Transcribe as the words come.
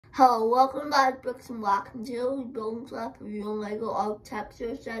Hello, welcome back to Bricks and Blocks and Daily Building Block Review Lego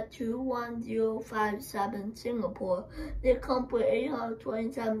Architecture Set 21057 Singapore. They come with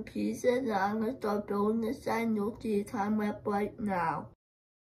 827 pieces, and I'm going to start building this set, and you'll see the time lapse right now.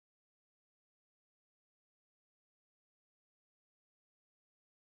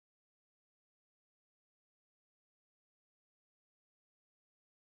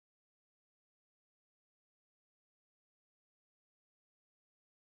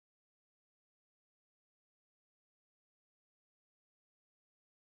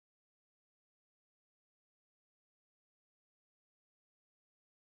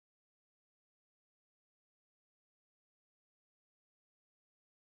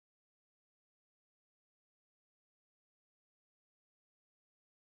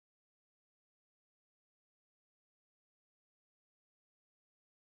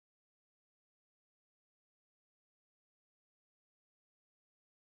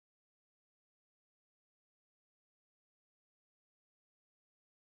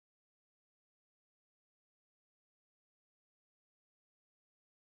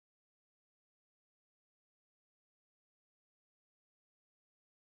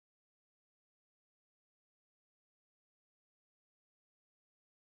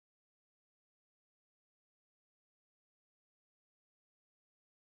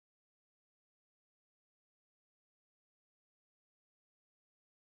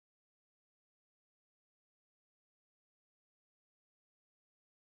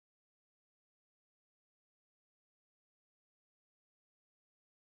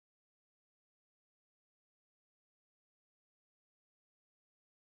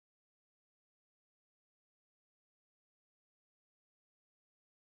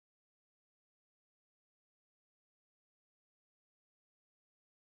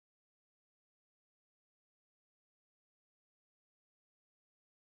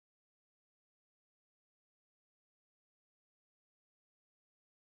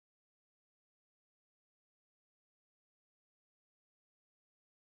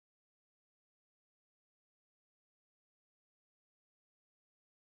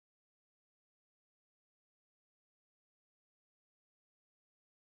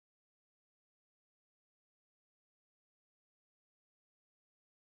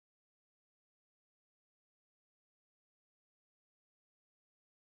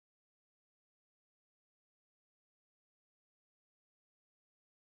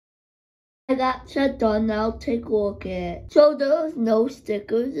 I got set done, now take a look at it. So there's no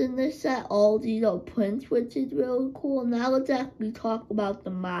stickers in this set, all these are prints, which is really cool. Now let's actually talk about the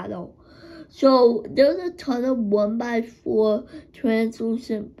model. So there's a ton of 1x4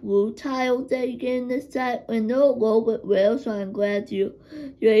 translucent blue tiles that you get in this set, and they're a little bit rare, so I'm glad you're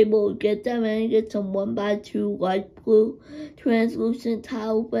able to get them. And you get some 1x2 light blue translucent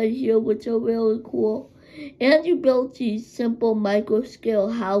tiles right here, which are really cool. And you build these simple micro-scale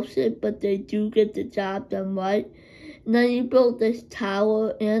houses, but they do get the job done right. And then you build this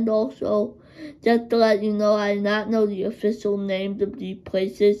tower, and also, just to let you know, I do not know the official names of these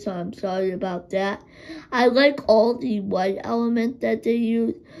places, so I'm sorry about that. I like all the white elements that they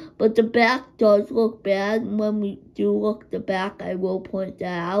use, but the back does look bad, and when we do look at the back, I will point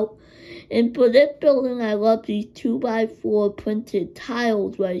that out. And for this building, I love these 2x4 printed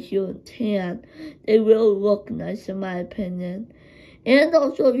tiles right here in tan. They really look nice in my opinion. And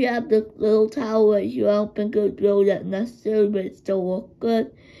also you have this little tower right here. I don't think it was really that necessary, but it still looks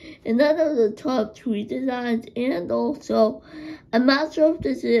good. And then there's a ton of tree designs, and also, I'm not sure if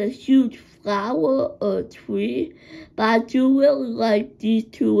this is a huge flower or a tree, but I do really like these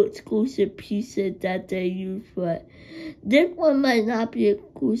two exclusive pieces that they use for it. This one might not be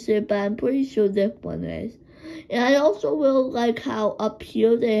exclusive, but I'm pretty sure this one is. And I also really like how up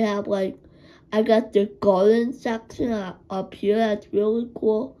here they have I got the garden section up here, that's really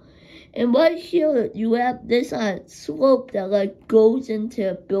cool. And right here, you have this on a slope that goes into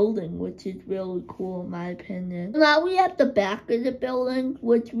a building, which is really cool in my opinion. Now we have the back of the building,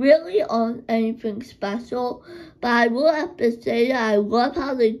 which really aren't anything special, but I will have to say that I love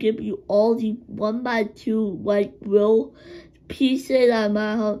how they give you all the 1x2 real pieces. I'm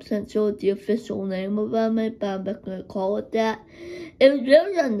not 100% sure what the official name of them is, but I'm not going to call it that. It was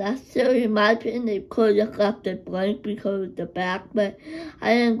really unnecessary in my opinion. They could have left it blank because of the back, but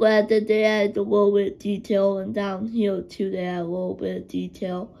I am glad that they added a little bit of detail, and down here too they had a little bit of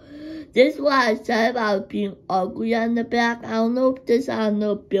detail. This is what I said about being ugly on the back. I don't know if this is on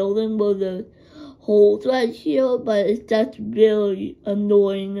the building where the holes right here, but it's just really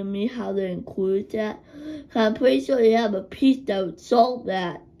annoying to me how they included that. I'm pretty sure they have a piece that would solve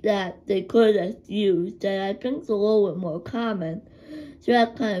that they could have used, that I think is a little bit more common. So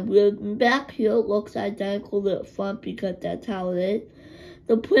that's kind of weird. And back here it looks identical to the front because that's how it is.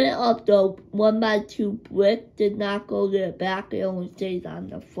 The print of the 1x2 brick did not go to the back, it only stays on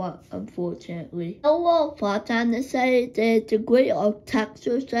the front, unfortunately. Hello, thoughts on the set. It's a great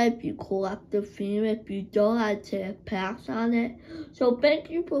texture set if you collect the theme. If you don't, I'd say a pass on it. So thank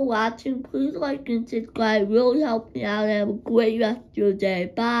you for watching. Please like and subscribe. It really helps me out. Have a great rest of your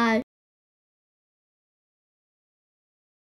day. Bye.